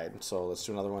we tied. So let's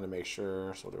do another one to make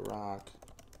sure. So we'll do rock.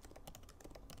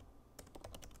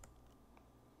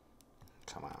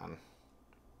 Come on.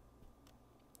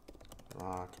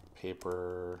 Rock,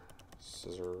 paper,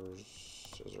 scissors,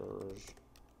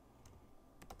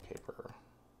 paper.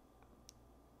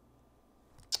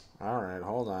 All right,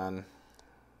 hold on.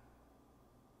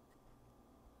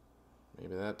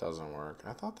 Maybe that doesn't work.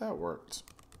 I thought that worked.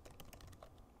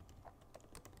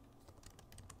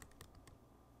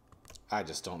 I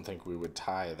just don't think we would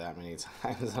tie that many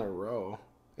times in a row.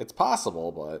 It's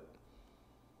possible, but...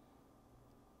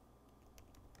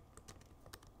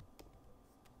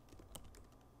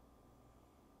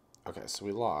 Okay, so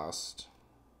we lost.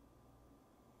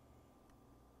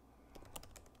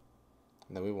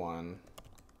 And then we won.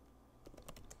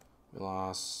 We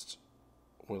lost.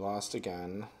 We lost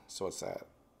again. So what's that?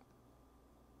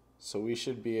 So we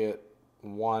should be at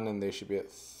 1 and they should be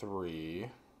at 3.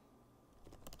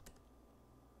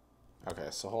 Okay,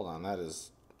 so hold on. That is...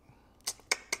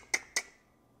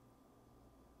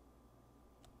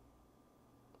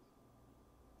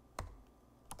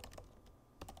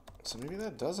 So maybe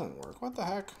that doesn't work. What the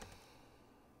heck?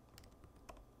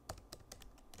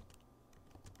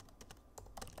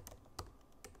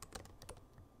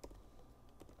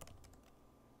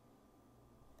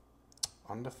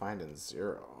 Undefined and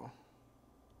 0.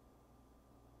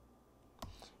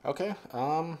 Okay,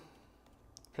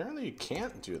 apparently you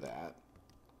can't do that.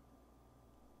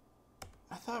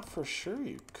 I thought for sure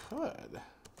you could.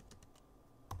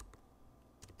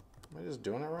 Am I just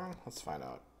doing it wrong? Let's find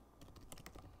out.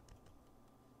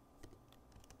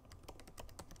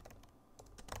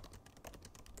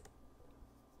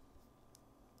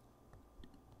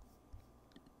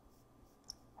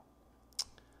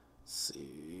 Let's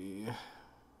see.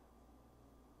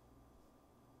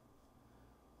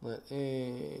 let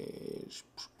age.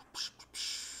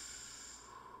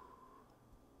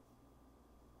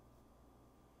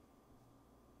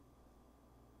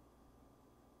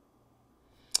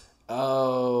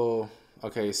 Oh,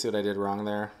 okay. You see what I did wrong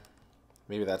there?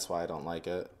 Maybe that's why I don't like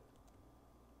it.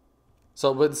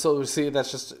 So see, that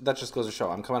just goes to show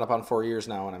I'm coming up on 4 years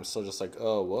now, and I'm still just like,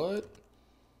 oh, what?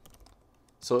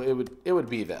 So it would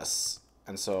be this,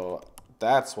 and so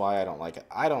that's why I don't like it.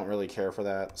 I don't really care for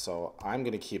that, so I'm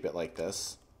gonna keep it like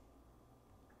this.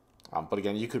 But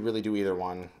again, you could really do either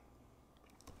one.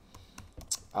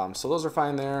 So those are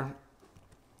fine there.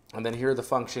 And then here the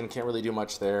function can't really do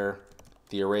much there.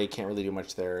 The array can't really do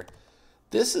much there.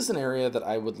 This is an area that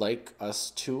I would like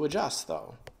us to adjust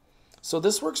though. So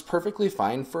this works perfectly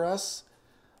fine for us,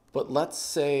 but let's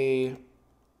say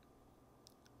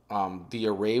the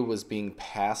array was being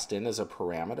passed in as a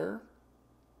parameter.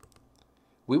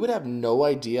 We would have no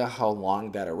idea how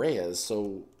long that array is.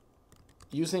 So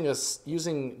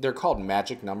they're called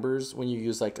magic numbers when you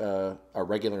use like a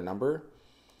regular number.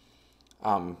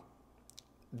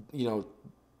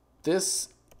 This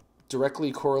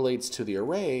directly correlates to the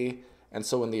array, and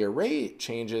so when the array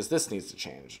changes, this needs to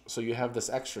change. So you have this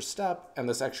extra step and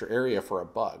this extra area for a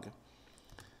bug.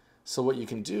 So what you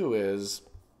can do is,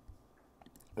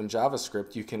 in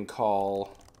JavaScript, you can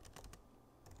call,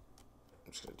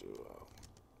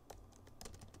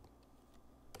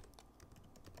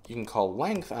 you can call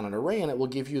length on an array, and it will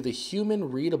give you the human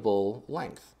readable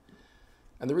length.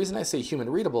 And the reason I say human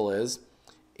readable is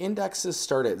indexes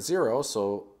start at 0,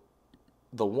 so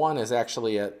the 1 is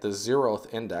actually at the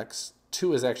 0th index,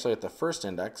 2 is actually at the first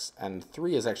index, and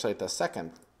 3 is actually at the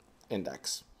second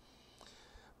index.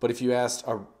 But if you asked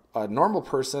a normal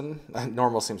person,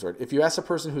 normal seems weird, if you asked a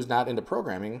person who's not into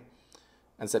programming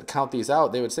and said count these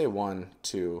out, they would say 1,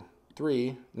 2,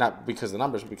 3, not because of the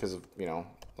numbers, but because of,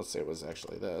 let's say it was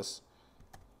actually this.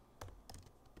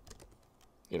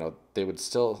 They would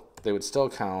still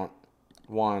count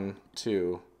 1,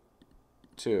 2,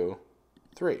 2,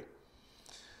 3.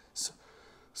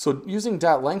 So using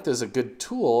 .length is a good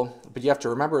tool, but you have to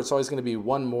remember it's always going to be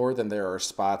one more than there are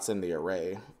spots in the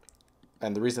array.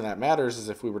 And the reason that matters is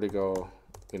if we were to go,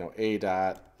 a.length,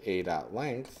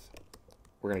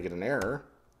 we're going to get an error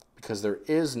because there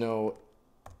is no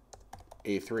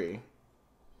a3.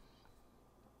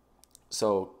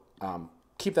 So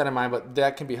keep that in mind, but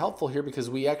that can be helpful here because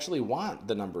we actually want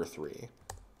the number 3.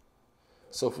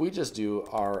 So if we just do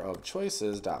r of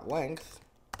choices.length,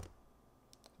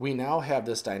 we now have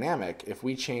this dynamic. If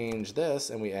we change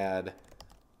this and we add,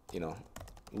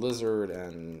 lizard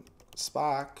and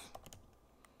Spock,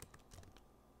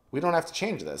 we don't have to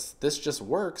change this. This just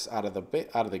works out of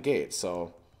the gate.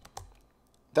 So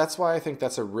that's why I think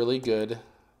that's a really good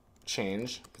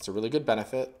change. It's a really good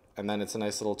benefit, and then it's a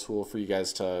nice little tool for you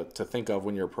guys to think of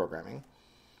when you're programming.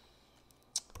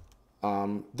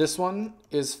 This one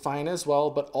is fine as well,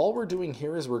 but all we're doing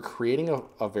here is we're creating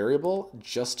a variable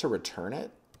just to return it.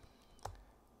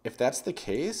 If that's the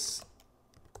case,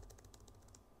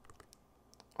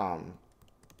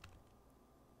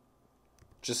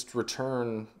 just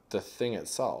return the thing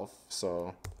itself.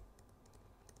 So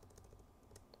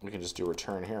we can just do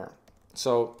return here.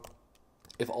 So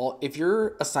if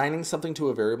you're assigning something to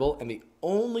a variable and the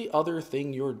only other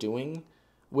thing you're doing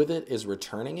with it is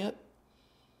returning it,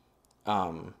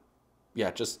 yeah,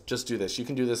 just do this. You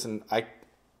can do this, and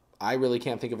I really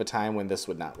can't think of a time when this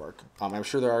would not work. I'm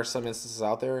sure there are some instances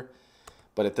out there,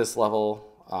 but at this level,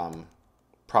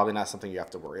 probably not something you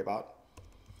have to worry about.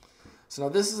 So now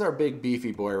this is our big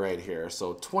beefy boy right here.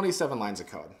 So 27 lines of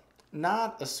code.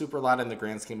 Not a super lot in the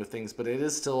grand scheme of things, but it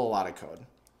is still a lot of code.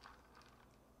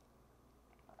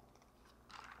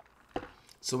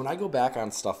 So when I go back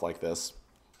on stuff like this,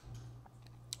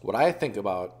 what I think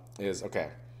about is,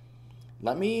 okay,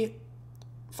 let me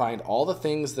find all the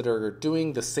things that are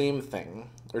doing the same thing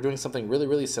or doing something really,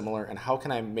 really similar, and how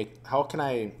can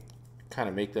I kind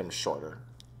of make them shorter?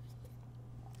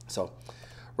 So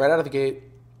right out of the gate,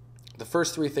 the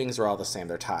first 3 things are all the same.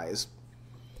 They're ties.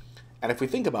 And if we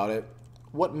think about it,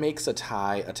 what makes a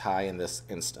tie in this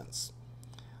instance?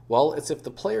 Well, it's if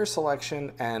the player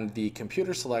selection and the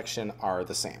computer selection are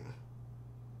the same.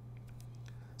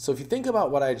 So if you think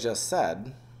about what I just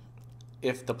said,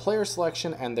 if the player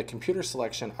selection and the computer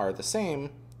selection are the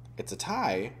same, it's a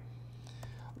tie.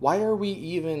 Why are we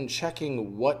even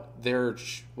checking what their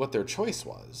choice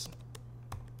was?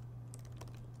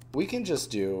 We can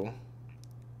just do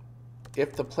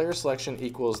if the player selection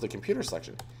equals the computer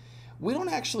selection. We don't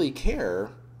actually care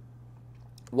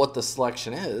what the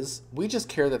selection is. We just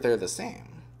care that they're the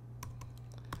same.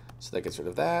 So that gets rid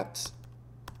of that.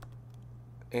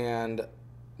 And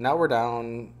now we're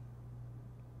down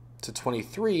to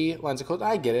 23 lines of code.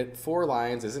 I get it. 4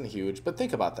 lines isn't huge, but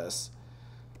think about this.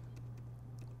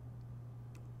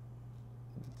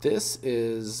 This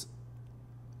is,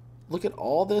 look at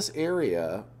all this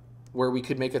area where we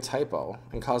could make a typo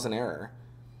and cause an error.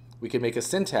 We could make a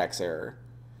syntax error.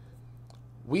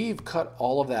 We've cut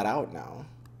all of that out now.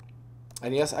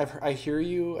 And yes, I hear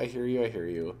you, I hear you, I hear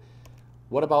you.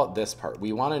 What about this part?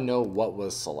 We want to know what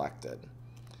was selected.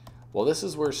 Well, this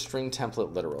is where string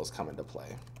template literals come into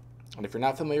play. And if you're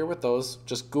not familiar with those,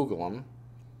 just Google them.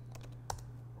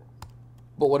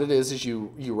 But what it is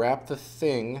you wrap the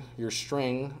thing, your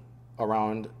string,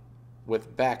 around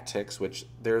with backticks, which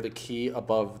they're the key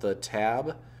above the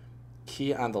tab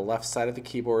key on the left side of the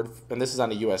keyboard. And this is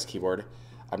on a US keyboard.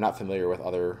 I'm not familiar with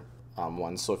other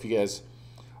ones. So if you guys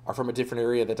are from a different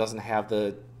area that doesn't have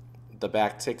the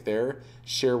backtick there,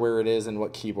 share where it is and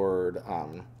what keyboard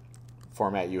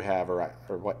format you have, or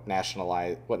what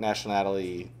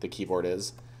nationality the keyboard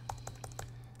is.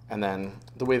 And then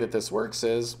the way that this works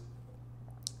is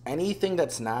anything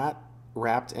that's not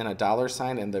wrapped in a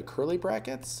 $sign in the curly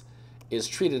brackets is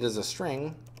treated as a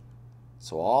string.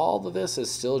 So all of this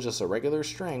is still just a regular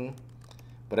string,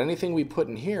 but anything we put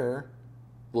in here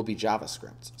will be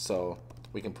JavaScript. So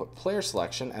we can put player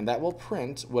selection, and that will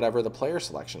print whatever the player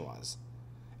selection was.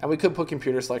 And we could put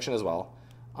computer selection as well,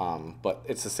 but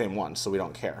it's the same one, so we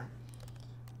don't care.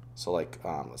 So like,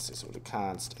 let's see, so we'll do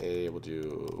const A, we'll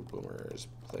do Boomer's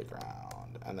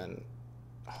Playground, and then,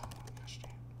 oh my gosh,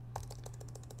 dang.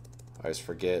 I always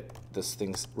forget, this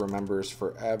thing remembers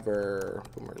forever,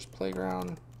 Boomer's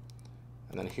Playground.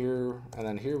 And then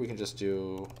here we can just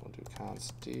do, we'll do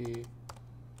const D.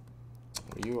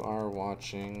 You are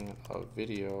watching a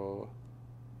video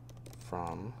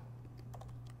from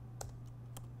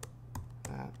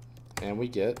that. And we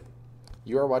get,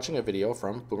 you are watching a video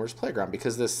from Boomer's Playground,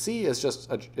 because this C is just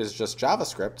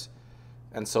JavaScript.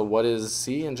 And so what is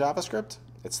C in JavaScript?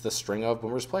 It's the string of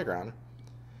Boomer's Playground.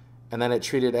 And then it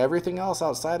treated everything else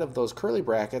outside of those curly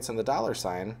brackets and the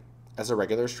 $sign as a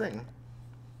regular string.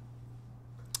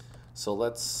 So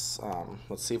let's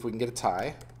see if we can get a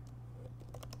tie.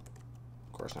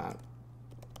 Of course not.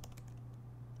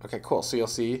 Okay, cool. So you'll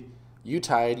see you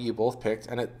tied, you both picked,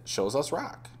 and it shows us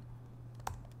rock.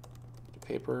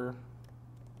 Paper.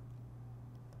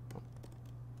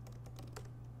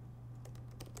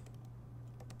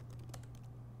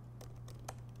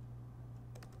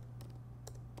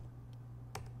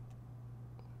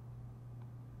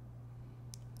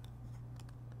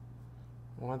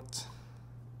 What?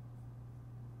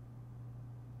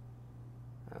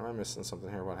 Am I missing something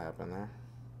here? What happened there?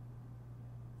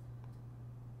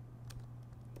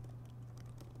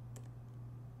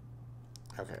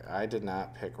 Okay, I did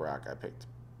not pick rock. I picked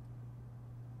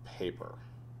paper.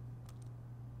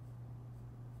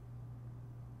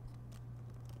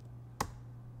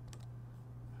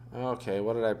 Okay,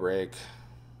 what did I break?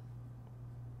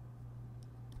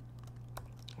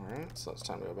 All right, so it's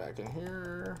time to go back in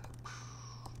here.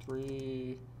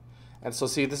 3. And so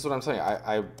see, this is what I'm saying.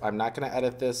 I'm not going to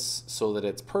edit this so that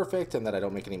it's perfect and that I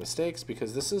don't make any mistakes,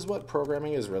 because this is what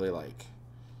programming is really like.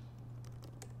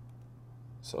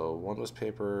 So 1 was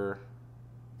paper.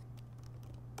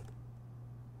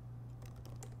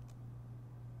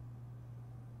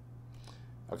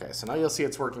 Okay, so now you'll see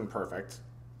it's working perfect.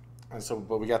 And so,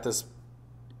 but we got this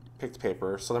picked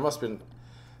paper. So there must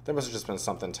have just been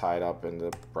something tied up in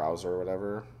the browser or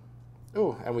whatever.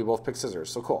 Ooh, and we both picked scissors.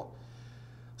 So cool.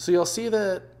 So you'll see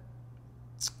that.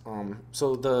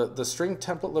 So the string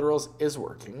template literals is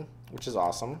working, which is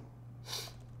awesome.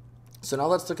 So now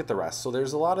let's look at the rest. So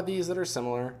there's a lot of these that are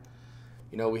similar.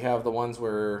 You know, we have the ones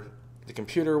where the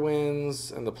computer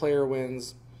wins and the player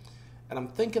wins. And I'm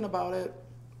thinking about it.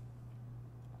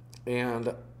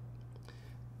 And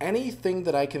anything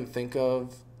that I can think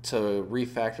of to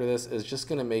refactor this is just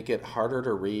going to make it harder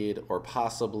to read, or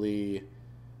possibly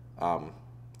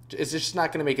it's just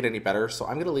not going to make it any better. So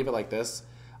I'm going to leave it like this.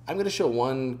 I'm going to show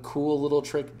one cool little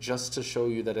trick just to show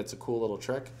you that it's a cool little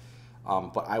trick.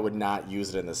 But I would not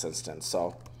use it in this instance.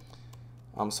 So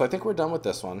I think we're done with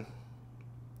this one.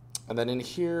 And then in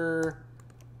here,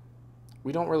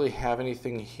 we don't really have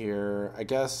anything here. I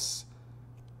guess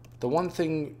the one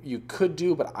thing you could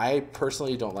do, but I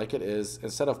personally don't like it, is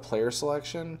instead of player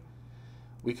selection,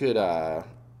 we could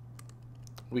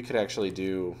actually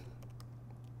do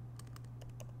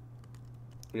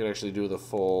the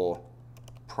full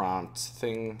prompt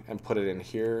thing and put it in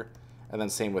here. And then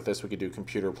same with this, we could do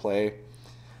computer play.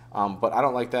 But I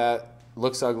don't like that.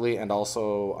 Looks ugly, and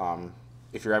also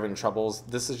if you're having troubles,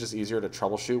 this is just easier to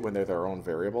troubleshoot when they're their own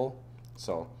variable.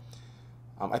 So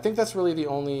I think that's really the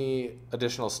only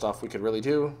additional stuff we could really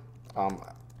do.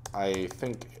 I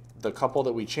think the couple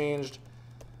that we changed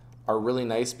are really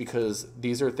nice because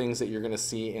these are things that you're going to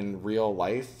see in real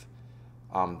life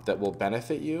that will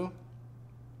benefit you.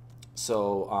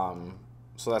 So,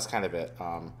 so that's kind of it.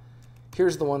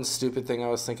 Here's the one stupid thing I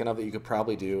was thinking of that you could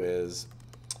probably do is,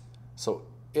 so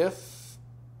if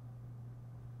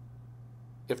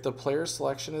the player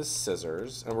selection is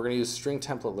scissors, and we're going to use string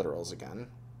template literals again.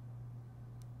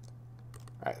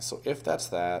 All right, so if that's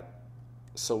that,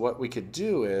 so what we could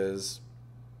do is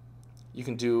you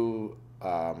can do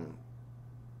a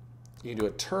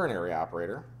ternary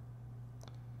operator.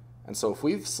 And so if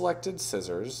we've selected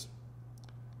scissors,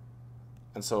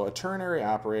 and so a ternary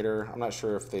operator, I'm not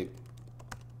sure if they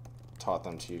taught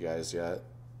them to you guys yet,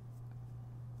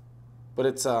 but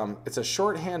it's a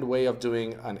shorthand way of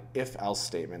doing an if-else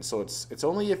statement. So it's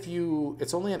only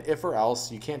an if or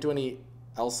else. You can't do any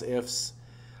else ifs.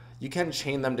 You can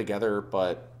chain them together,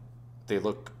 but they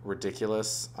look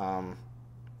ridiculous.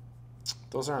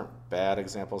 Those aren't bad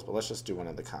examples, but let's just do one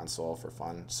in the console for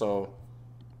fun. So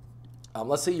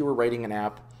let's say you were writing an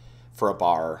app for a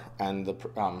bar, and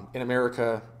in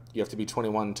America you have to be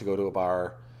 21 to go to a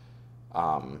bar.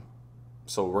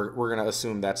 So we're going to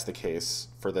assume that's the case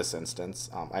for this instance.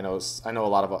 I know a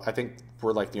lot of, I think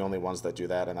we're like the only ones that do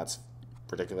that, and that's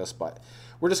ridiculous, but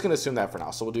we're just going to assume that for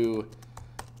now. So we'll do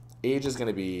age is going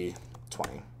to be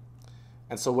 20.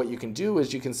 And so what you can do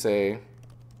is you can say,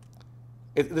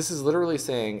 this is literally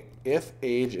saying if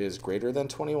age is greater than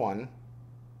 21,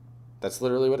 that's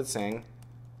literally what it's saying.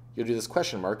 You'll do this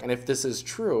question mark, and if this is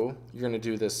true, you're going to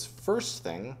do this first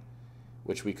thing,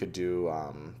 which we could do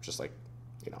just like,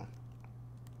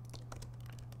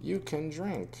 you can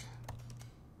drink.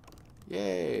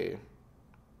 Yay.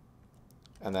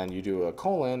 And then you do a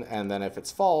colon, and then if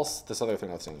it's false, this other thing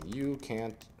I was saying, you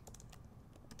can't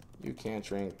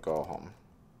drink, go home.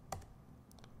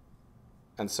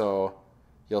 And so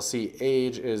you'll see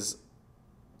age is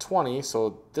 20,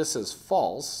 so this is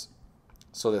false.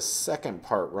 So the second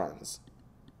part runs.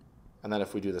 And then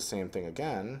if we do the same thing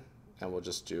again, and we'll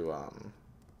just do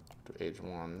age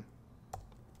 1,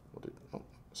 we'll do, oh,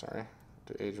 sorry.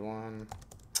 Do age 1,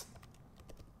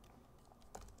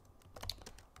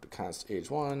 do const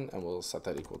age 1, and we'll set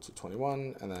that equal to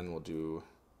 21, and then we'll do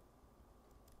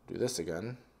this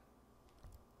again,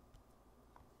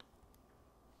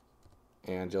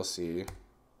 and you'll see,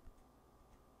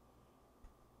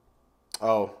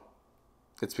 oh,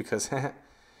 it's because it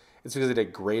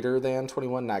did greater than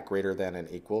 21, not greater than and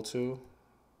equal to,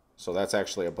 so that's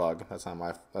actually a bug. That's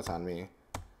on me.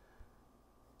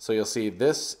 So you'll see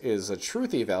this is a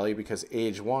truthy value because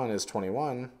age 1 is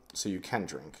 21, so you can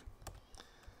drink.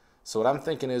 So what I'm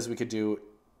thinking is we could do,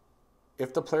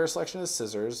 if the player selection is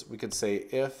scissors, we could say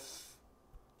if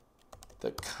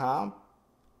the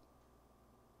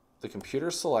computer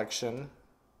selection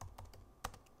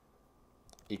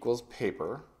equals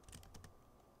paper.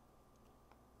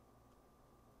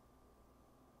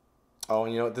 Oh,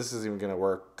 and you know what? This isn't even going to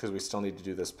work because we still need to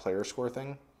do this player score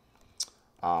thing.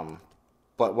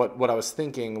 But what I was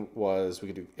thinking was we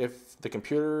could do, if the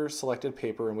computer selected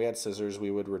paper and we had scissors, we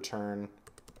would return,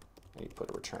 you put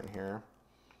a return here.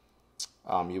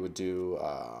 You would do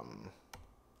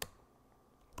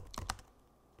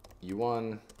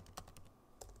U1,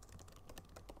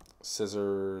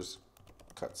 scissors,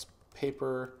 cuts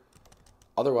paper.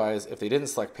 Otherwise, if they didn't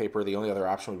select paper, the only other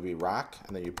option would be rock,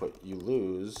 and then you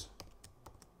lose,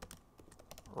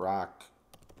 rock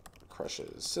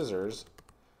crushes scissors.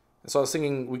 And so I was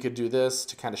thinking we could do this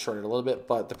to kind of shorten it a little bit,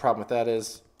 but the problem with that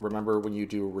is, remember when you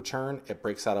do return, it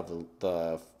breaks out of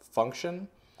the function,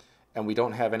 and we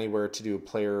don't have anywhere to do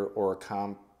player or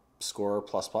comp score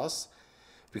plus,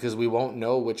 because we won't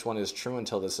know which one is true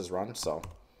until this is run. So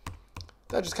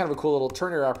that's just kind of a cool little,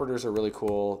 ternary operators are really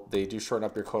cool. They do shorten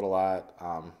up your code a lot.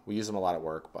 We use them a lot at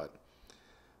work, but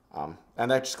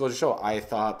and that just goes to show, I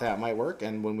thought that might work,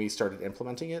 and when we started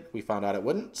implementing it, we found out it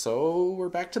wouldn't, so we're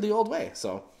back to the old way.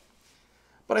 So,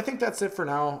 but I think that's it for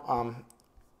now.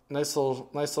 Nice little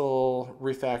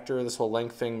refactor, this whole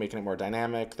length thing, making it more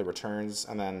dynamic, the returns,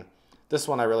 and then this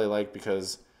one I really like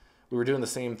because we were doing the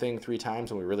same thing 3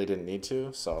 times and we really didn't need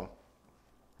to. So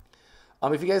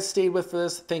if you guys stayed with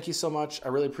this, thank you so much. I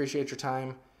really appreciate your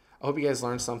time. I hope you guys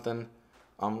learned something.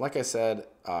 Like I said,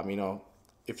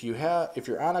 if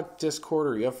you're on a Discord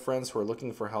or you have friends who are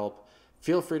looking for help,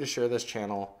 feel free to share this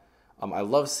channel. I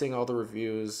love seeing all the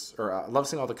reviews, or I love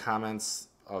seeing all the comments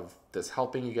of this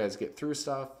helping you guys get through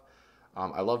stuff.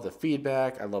 I love the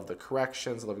feedback. I love the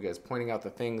corrections. I love you guys pointing out the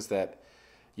things that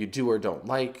you do or don't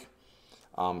like.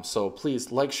 So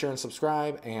please like, share, and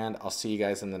subscribe, and I'll see you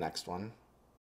guys in the next one.